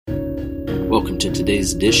Welcome to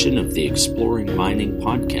today's edition of the Exploring Mining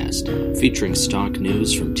podcast, featuring stock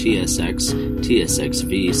news from TSX,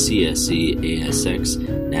 TSXV, CSE, ASX,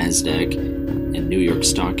 NASDAQ, and New York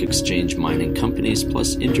Stock Exchange mining companies,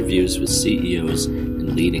 plus interviews with CEOs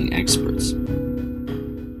and leading experts.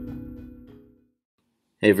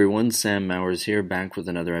 Hey everyone, Sam Mowers here, back with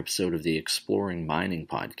another episode of the Exploring Mining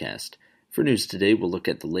podcast. For news today, we'll look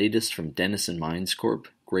at the latest from Denison Mines Corp.,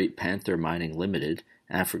 Great Panther Mining Limited,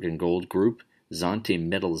 African Gold Group, Zonte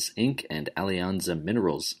Metals Inc., and Alianza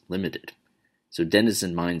Minerals Limited. So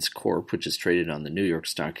Denison Mines Corp., which is traded on the New York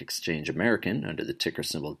Stock Exchange American under the ticker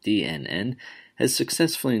symbol DNN, has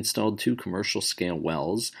successfully installed 2 commercial-scale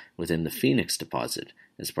wells within the Phoenix deposit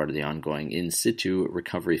as part of the ongoing in-situ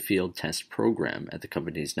recovery field test program at the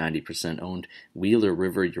company's 90% owned Wheeler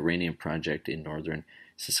River uranium project in northern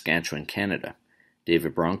Saskatchewan, Canada.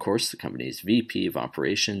 David Bronkhorst, the company's VP of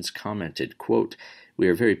Operations, commented, quote, "We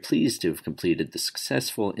are very pleased to have completed the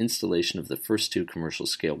successful installation of the first 2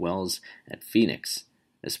 commercial-scale wells at Phoenix.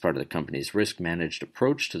 As part of the company's risk-managed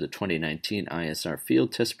approach to the 2019 ISR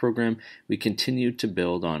field test program, we continue to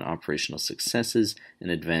build on operational successes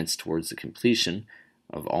and advance towards the completion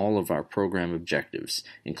of all of our program objectives,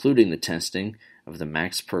 including the testing of the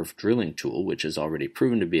MaxPerf drilling tool, which has already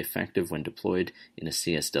proven to be effective when deployed in a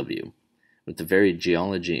CSW. With the varied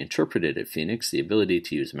geology interpreted at Phoenix, the ability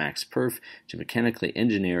to use MaxPerf to mechanically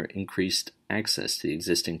engineer increased access to the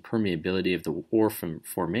existing permeability of the ore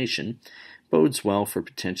formation bodes well for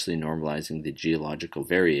potentially normalizing the geological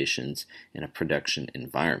variations in a production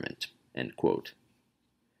environment." End quote.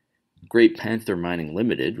 Great Panther Mining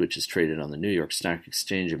Limited, which is traded on the New York Stock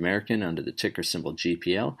Exchange American under the ticker symbol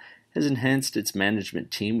GPL, has enhanced its management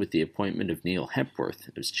team with the appointment of Neil Hepworth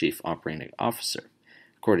as Chief Operating Officer.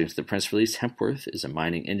 According to the press release, Hepworth is a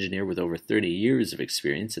mining engineer with over 30 years of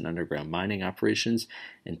experience in underground mining operations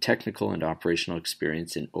and technical and operational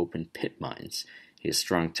experience in open pit mines. He has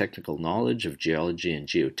strong technical knowledge of geology and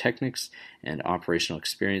geotechnics and operational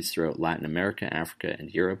experience throughout Latin America, Africa,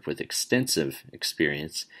 and Europe, with extensive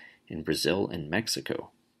experience in Brazil and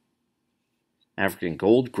Mexico. African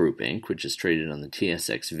Gold Group Inc., which is traded on the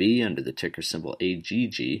TSXV under the ticker symbol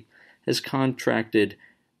AGG, has contracted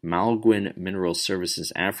Malguin Mineral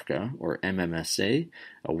Services Africa, or MMSA,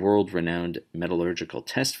 a world-renowned metallurgical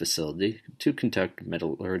test facility, to conduct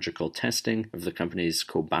metallurgical testing of the company's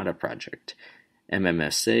Kobata project.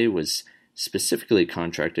 MMSA was specifically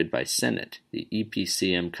contracted by Senate, the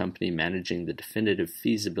EPCM company managing the definitive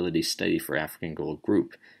feasibility study for African Gold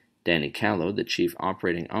Group. Danny Callow, the Chief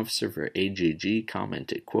Operating Officer for AGG,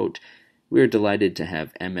 commented, quote, "We are delighted to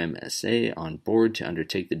have MMSA on board to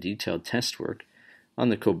undertake the detailed test work on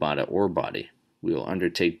the Kobata ore body. We will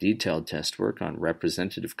undertake detailed test work on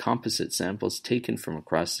representative composite samples taken from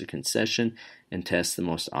across the concession and test the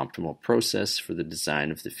most optimal process for the design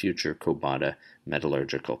of the future Kobata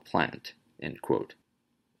metallurgical plant." End quote.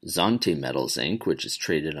 Zonte Metals Inc., which is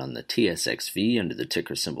traded on the TSXV under the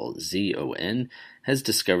ticker symbol ZON, has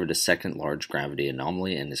discovered a second large gravity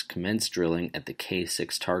anomaly and has commenced drilling at the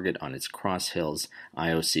K6 target on its Cross Hills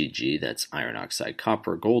IOCG, that's iron oxide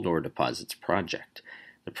copper gold ore deposits project.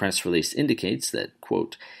 The press release indicates that,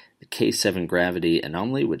 quote, "The K7 gravity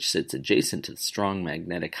anomaly, which sits adjacent to the strong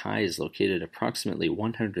magnetic high, is located approximately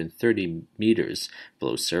 130 meters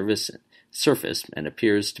below surface and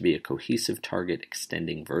appears to be a cohesive target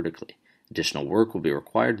extending vertically. Additional work will be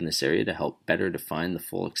required in this area to help better define the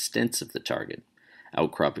full extent of the target.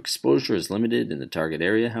 Outcrop exposure is limited in the target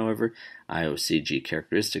area, however. IOCG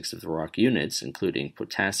characteristics of the rock units, including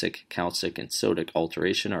potassic, calcic, and sodic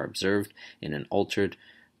alteration, are observed in an altered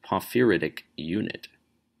porphyritic unit."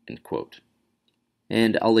 End quote.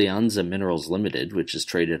 And Alianza Minerals Limited, which is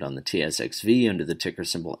traded on the TSXV under the ticker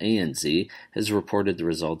symbol ANZ, has reported the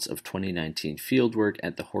results of 2019 fieldwork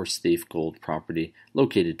at the Horse Thief Gold property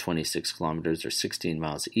located 26 kilometers or 16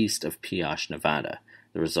 miles east of Pioche, Nevada.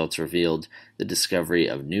 The results revealed the discovery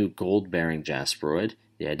of new gold-bearing jasperoid,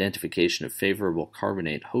 the identification of favorable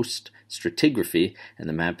carbonate host stratigraphy, and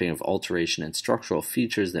the mapping of alteration and structural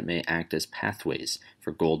features that may act as pathways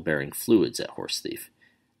for gold-bearing fluids at Horse Thief.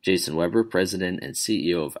 Jason Weber, president and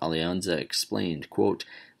CEO of Alianza, explained, quote,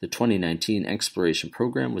 "The 2019 exploration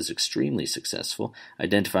program was extremely successful,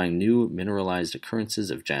 identifying new mineralized occurrences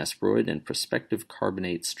of jasperoid and prospective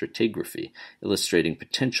carbonate stratigraphy, illustrating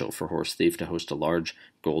potential for Horse Thief to host a large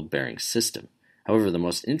gold-bearing system. However, the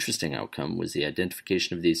most interesting outcome was the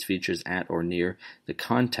identification of these features at or near the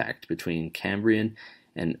contact between Cambrian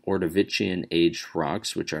and Ordovician-aged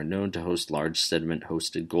rocks, which are known to host large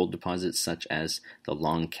sediment-hosted gold deposits such as the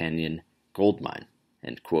Long Canyon gold mine."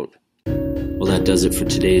 End quote. Well, that does it for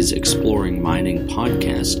today's Exploring Mining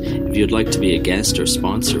podcast. If you'd like to be a guest or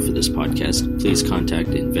sponsor for this podcast, please contact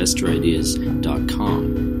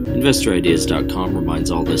InvestorIdeas.com. InvestorIdeas.com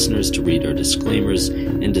reminds all listeners to read our disclaimers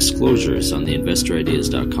and disclosures on the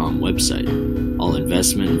InvestorIdeas.com website. All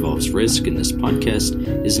investment involves risk, and this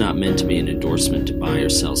podcast is not meant to be an endorsement to buy or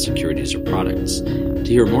sell securities or products. To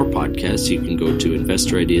hear more podcasts, you can go to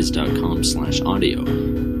InvestorIdeas.com/audio.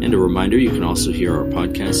 And a reminder, you can also hear our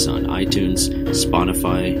podcasts on iTunes,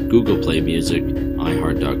 Spotify, Google Play Music,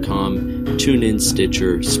 iHeart.com, TuneIn,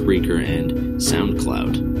 Stitcher, Spreaker, and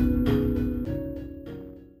SoundCloud.